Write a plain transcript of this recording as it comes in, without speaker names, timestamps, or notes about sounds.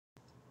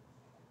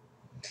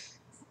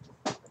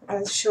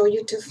I'll show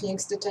you two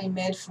things that I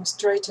made for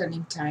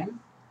storytelling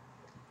time.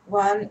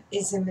 One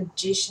is a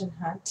magician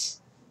hat.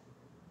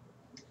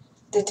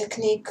 The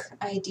technique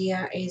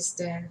idea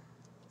is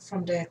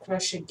from the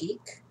crochet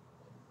geek.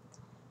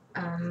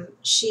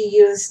 She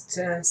used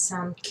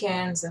some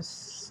cans of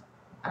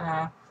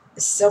a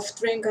soft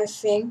drink, I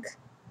think.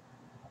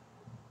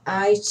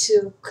 I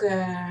took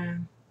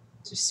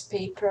this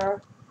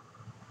paper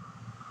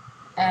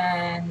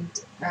and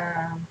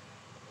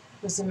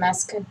with a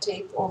masking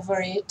tape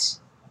over it,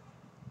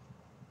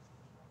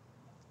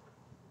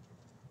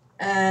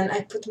 and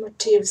I put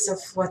motifs of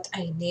what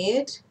I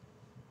need.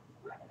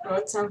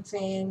 Wrote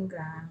something,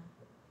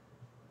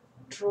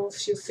 drew a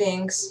few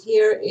things.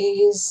 Here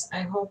is,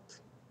 I hope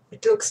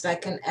it looks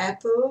like an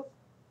apple,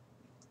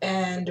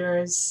 and there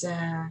are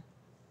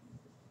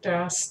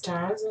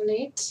stars on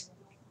it.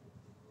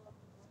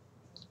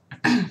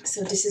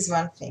 So this is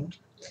one thing.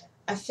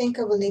 I think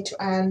I will need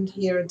to iron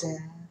here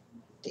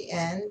the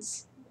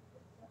ends,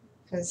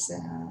 because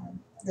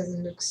it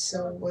doesn't look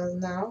so well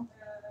now.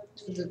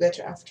 It will do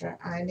better after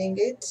ironing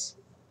it.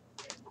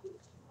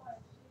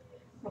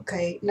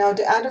 Okay, now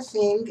the other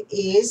thing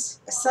is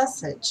a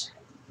sausage,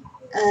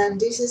 and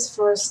this is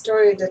for a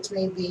story that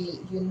maybe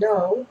you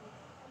know,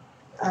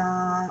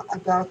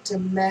 about a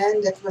man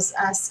that was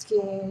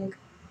asking.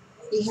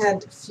 He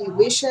had a few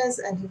wishes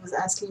and he was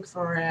asking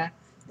for a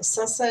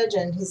sausage,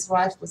 and his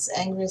wife was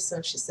angry,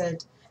 so she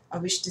said, I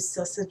wish this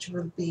sausage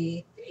will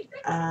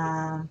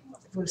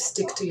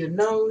stick to your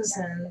nose,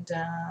 and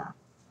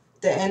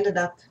they ended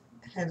up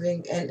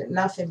having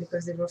nothing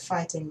because they were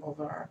fighting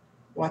over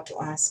what to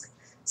ask.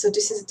 So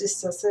this is the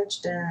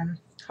sausage, the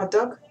hot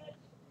dog,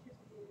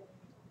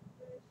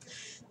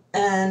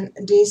 and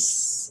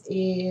this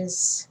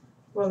is,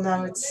 well,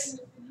 now it's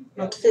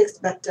not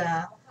fixed, but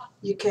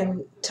you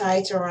can tie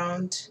it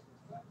around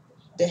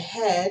the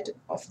head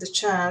of the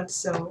child,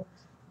 so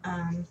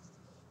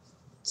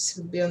this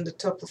will be on the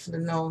top of the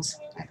nose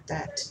like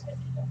that.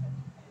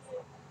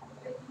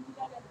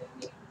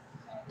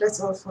 That's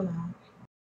all for now.